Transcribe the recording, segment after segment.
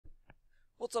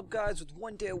What's up, guys? With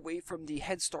one day away from the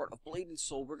head start of Blade and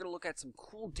Soul, we're going to look at some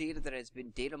cool data that has been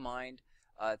data mined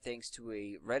thanks to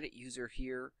a Reddit user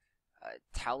here,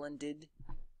 talended.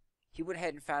 He went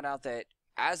ahead and found out that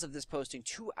as of this posting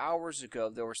 2 hours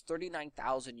ago, there was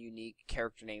 39,000 unique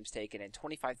character names taken and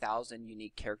 25,000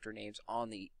 unique character names on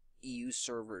the EU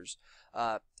servers.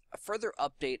 A further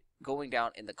update going down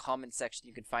in the comments section,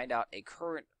 you can find out a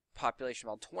current population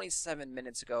about 27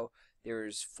 minutes ago.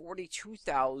 There's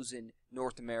 42,000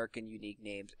 North American unique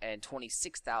names and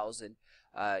 26,000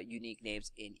 unique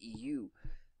names in EU.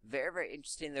 Very, very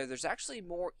interesting there. There's actually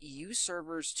more EU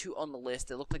servers too on the list.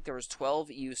 It looked like there was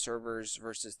 12 EU servers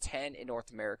versus 10 in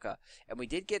North America. And we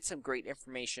did get some great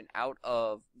information out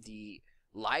of the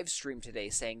live stream today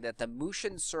saying that the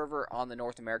Mushin server on the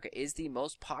North America is the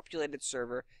most populated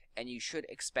server, and you should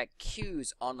expect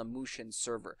queues on the Mushin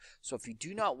server. So if you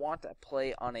do not want to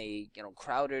play on a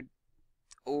crowded,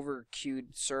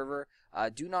 over-queued server,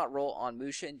 do not roll on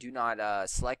Mushin. Do not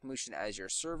select Mushin as your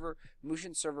server.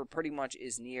 Mushin server pretty much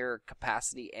is near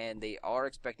capacity, and they are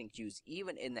expecting queues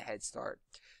even in the head start.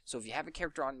 So if you have a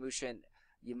character on Mushin,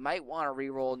 you might want to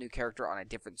re-roll a new character on a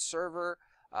different server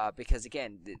because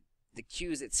again, the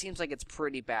queues, it seems like it's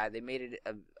pretty bad. They made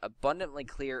it abundantly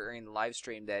clear in the live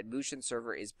stream that Mushin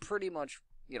server is pretty much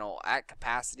at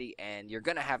capacity, and you're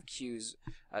gonna have queues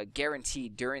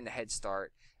guaranteed during the head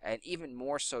start, and even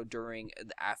more so during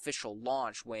the official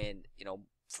launch when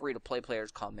free-to-play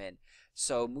players come in.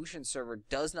 So Mushin server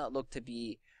does not look to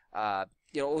be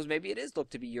maybe it is look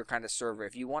to be your kind of server.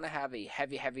 If you want to have a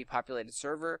heavy populated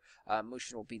server,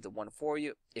 Mushin will be the one for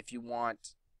you. If you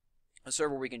want a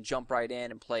server where you can jump right in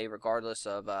and play regardless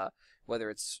of whether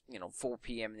it's 4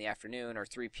 p.m. in the afternoon or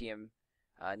 3 p.m.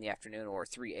 In the afternoon or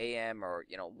 3 a.m. or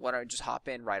want to just hop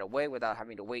in right away without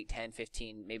having to wait 10,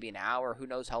 15, maybe an hour. Who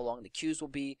knows how long the queues will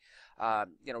be.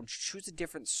 Choose a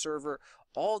different server.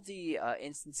 All the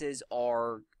instances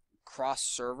are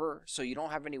cross-server, so you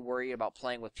don't have any worry about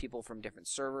playing with people from different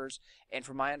servers. And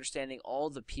from my understanding,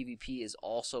 all the PvP is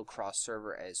also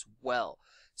cross-server as well.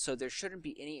 So there shouldn't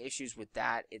be any issues with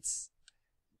that.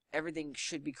 Everything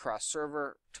should be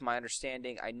cross-server, to my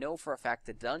understanding. I know for a fact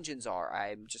the dungeons are.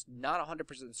 I'm just not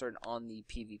 100% certain on the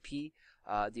PvP.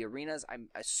 The arenas, I'm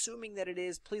assuming that it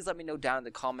is. Please let me know down in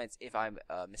the comments if I'm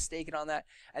mistaken on that.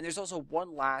 And there's also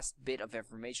one last bit of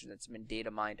information that's been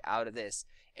data mined out of this,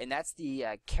 and that's the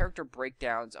character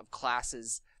breakdowns of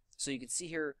classes. So you can see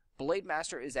here, Blade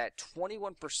Master is at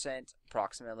 21%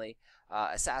 approximately.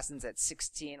 Assassins at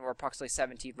 16, or approximately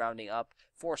 17 rounding up.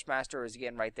 Force Master is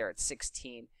again right there at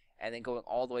 16. And then going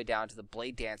all the way down to the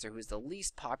Blade Dancer, who is the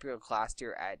least popular class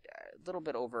tier at a little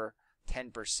bit over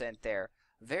 10% there.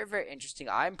 Very, very interesting.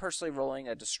 I'm personally rolling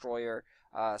a Destroyer,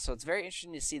 so it's very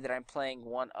interesting to see that I'm playing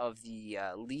one of the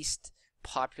least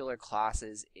popular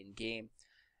classes in game.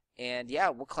 And yeah,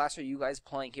 what class are you guys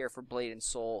playing here for Blade and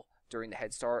Soul during the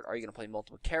head start? Are you going to play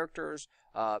multiple characters?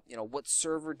 What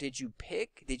server did you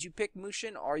pick? Did you pick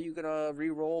Mushin? Are you going to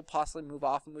re-roll, possibly move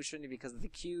off of Mushin because of the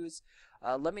queues?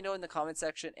 Let me know in the comment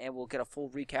section, and we'll get a full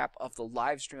recap of the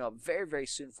live stream up very, very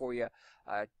soon for you.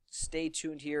 Stay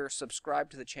tuned here,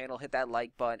 subscribe to the channel, hit that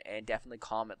like button, and definitely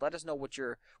comment. Let us know what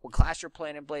class you're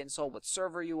playing in Blade and Soul, what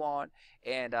server you on,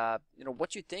 and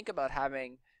what you think about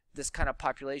having this kind of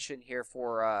population here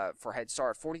for head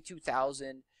start.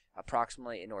 42,000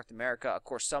 approximately in North America. Of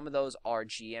course, some of those are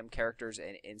GM characters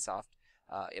and Insoft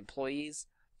employees,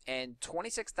 and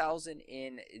 26,000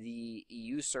 in the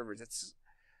EU servers.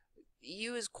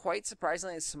 EU is quite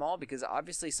surprisingly small because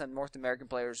obviously some North American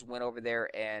players went over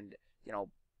there and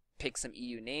picked some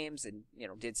EU names and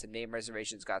did some name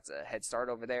reservations, got a head start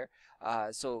over there.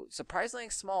 So surprisingly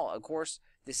small. Of course,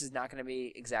 this is not going to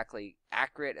be exactly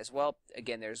accurate as well.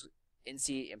 Again, there's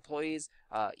NC employees.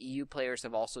 EU players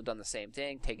have also done the same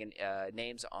thing, taken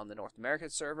names on the North American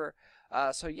server.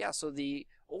 So the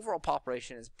overall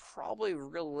population is probably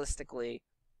realistically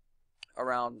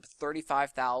around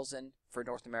 35,000 for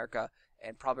North America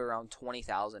and probably around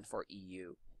 20,000 for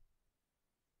EU.